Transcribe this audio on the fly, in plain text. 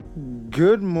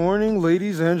Good morning,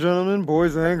 ladies and gentlemen,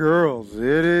 boys and girls.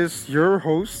 It is your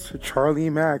host, Charlie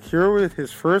Mack, here with his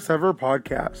first ever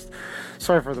podcast.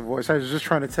 Sorry for the voice. I was just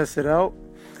trying to test it out.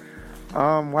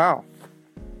 Wow.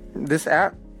 This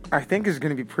app, I think, is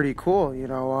going to be pretty cool,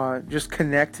 just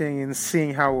connecting and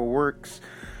seeing how it works.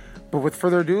 But with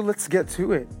further ado, let's get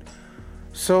to it.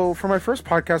 So, for my first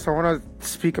podcast, I want to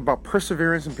speak about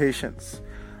perseverance and patience.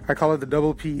 I call it the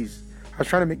double P's. I was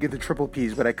trying to make it the triple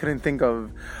P's, but I couldn't think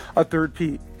of a third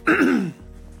P.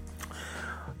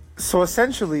 So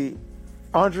essentially,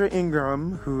 Andre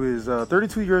Ingram, who is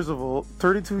 32 years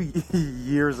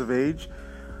of age,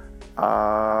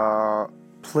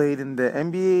 played in the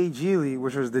NBA G League,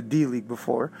 which was the D League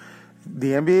before,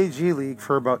 the NBA G League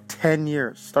for about 10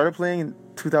 years. Started playing in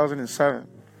 2007.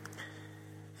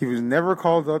 He was never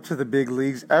called up to the big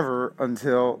leagues ever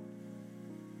until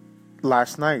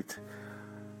last night.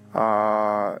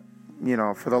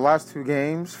 For the last two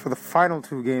games, for the final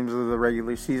two games of the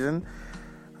regular season,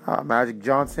 Magic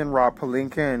Johnson, Rob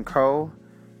Pelinka, and co.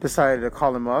 decided to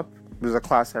call him up. It was a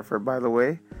class effort, by the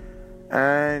way.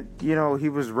 And, he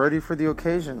was ready for the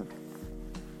occasion.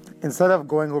 Instead of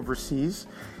going overseas,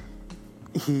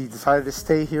 he decided to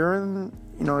stay here in,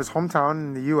 his hometown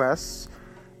in the U.S.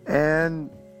 And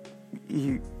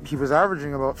he was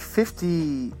averaging about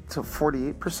 50 to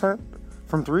 48%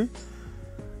 from three.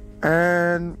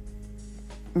 And,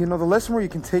 the lesson where you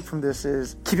can take from this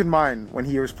is, keep in mind, when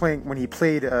he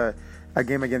played a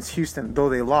game against Houston, though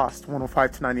they lost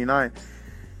 105-99,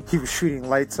 he was shooting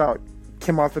lights out.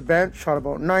 Came off the bench, shot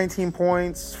about 19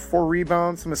 points, 4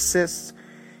 rebounds, some assists.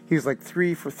 He was like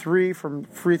 3 for 3 from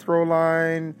free throw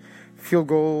line, field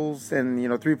goals,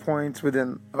 and, 3 points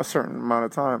within a certain amount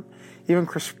of time. Even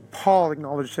Chris Paul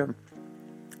acknowledged him.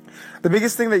 The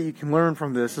biggest thing that you can learn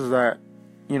from this is that,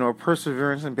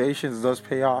 perseverance and patience does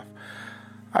pay off.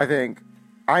 I think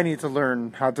I need to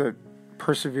learn how to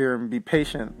persevere and be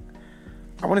patient.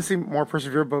 I want to see more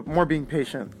persevere, but more being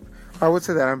patient. I would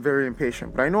say that I'm very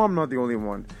impatient, but I know I'm not the only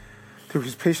one. Through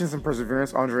his patience and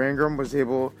perseverance, Andre Ingram was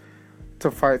able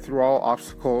to fight through all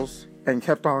obstacles and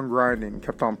kept on grinding,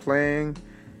 kept on playing,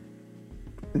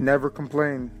 never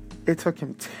complained. It took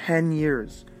him 10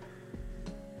 years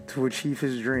to achieve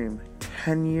his dream.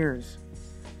 10 years.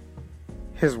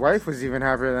 His wife was even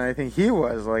happier than I think he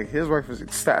was. Like, his wife was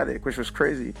ecstatic, which was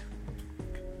crazy.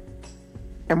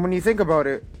 And when you think about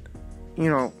it,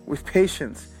 with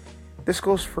patience, this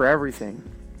goes for everything.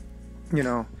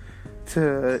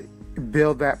 To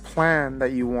build that plan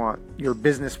that you want, your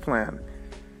business plan,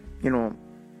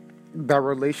 that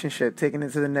relationship, taking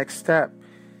it to the next step,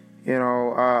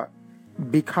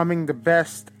 becoming the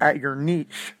best at your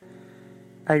niche.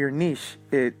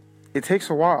 It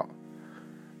takes a while.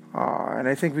 And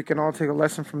I think we can all take a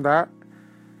lesson from that.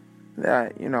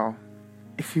 That,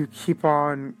 if you keep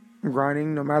on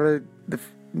grinding, no matter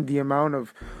the amount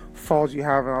of falls you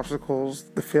have and obstacles,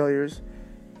 the failures,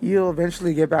 you'll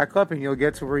eventually get back up and you'll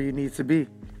get to where you need to be.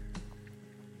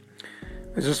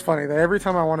 It's just funny that every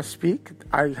time I want to speak,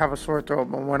 I have a sore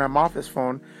throat, but when I'm off this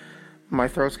phone, my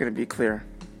throat's going to be clear.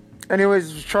 Anyways,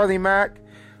 this was Charlie Mack.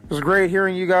 It was great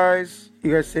hearing you guys.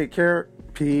 You guys take care.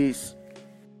 Peace.